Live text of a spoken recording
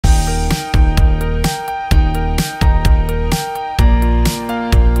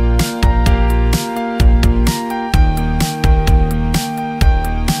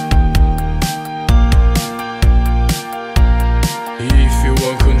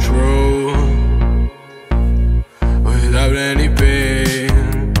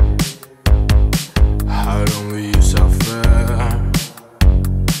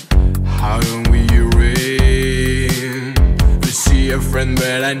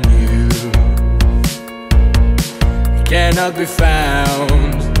you cannot be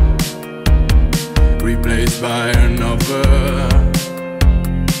found, replaced by another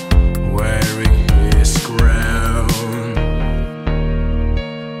wearing his crown.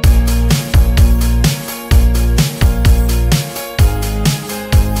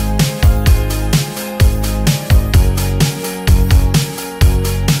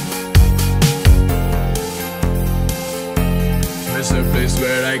 There's a place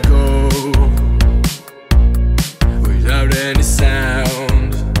where I go without any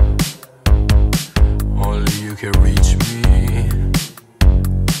sound. Only you can reach me,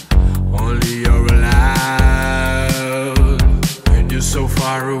 only you're allowed. And you're so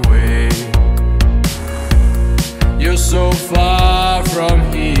far away, you're so far from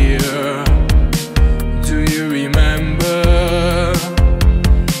here. Do you remember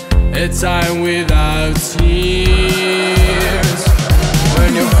a time without tears?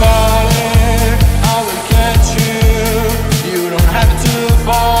 When you're falling, I will catch you. You don't have to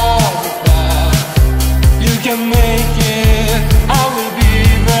fall apart. You can make it, I will be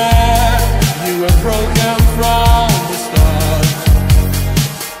there. You were broken from the start.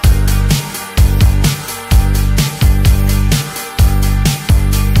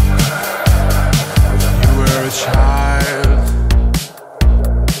 You were a child,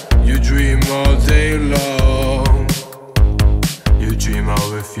 you dream all day long. You dream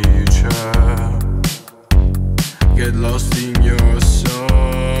of a future, get lost in your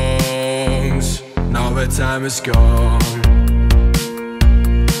songs. Now that time is gone,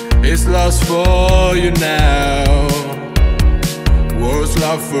 it's lost for you now. Words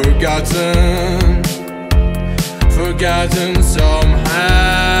love forgotten, forgotten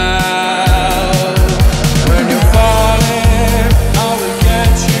somehow.